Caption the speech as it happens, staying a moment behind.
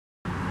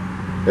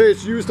Hey,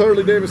 it's Used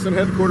Harley Davidson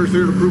headquarters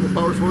here at Approval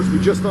Power Sports. We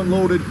just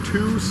unloaded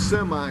 2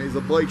 semis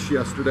of bikes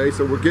yesterday,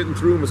 so we're getting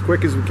through them as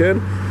quick as we can.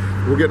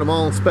 We're getting them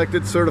all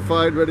inspected,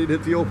 certified, ready to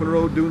hit the open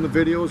road, doing the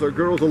videos. Our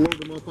girls will load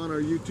them up on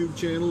our YouTube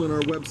channel and our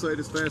website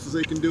as fast as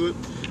they can do it.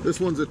 This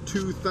one's a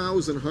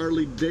 2000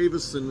 Harley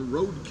Davidson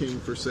Road King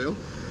for sale.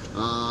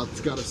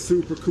 It's got a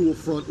super cool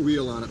front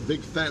wheel on it. Big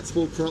fat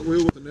spoke front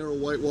wheel with a narrow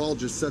white wall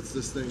just sets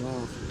this thing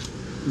off.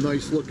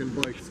 Nice looking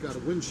bike. It's got a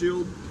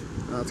windshield.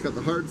 It's got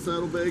the hard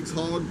saddlebags,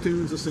 hog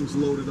tunes. This thing's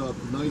loaded up.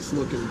 Nice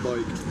looking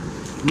bike.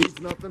 Needs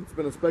nothing. It's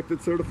been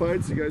inspected,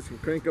 certified, so you guys can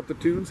crank up the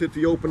tunes, hit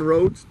the open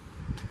roads.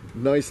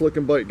 Nice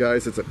looking bike,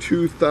 guys. It's a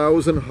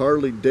 2000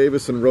 Harley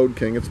Davidson Road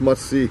King. It's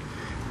must see.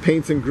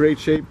 Paint's in great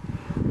shape.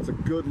 It's a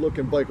good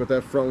looking bike with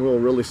that front wheel.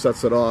 Really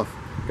sets it off.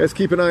 Guys,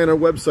 keep an eye on our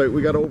website.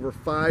 We got over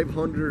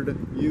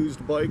 500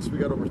 used bikes. We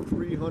got over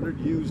 300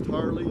 used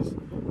Harleys.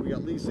 We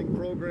got leasing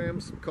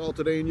programs. Call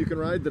today and you can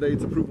ride today.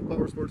 It's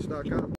ApprovalPowersports.com.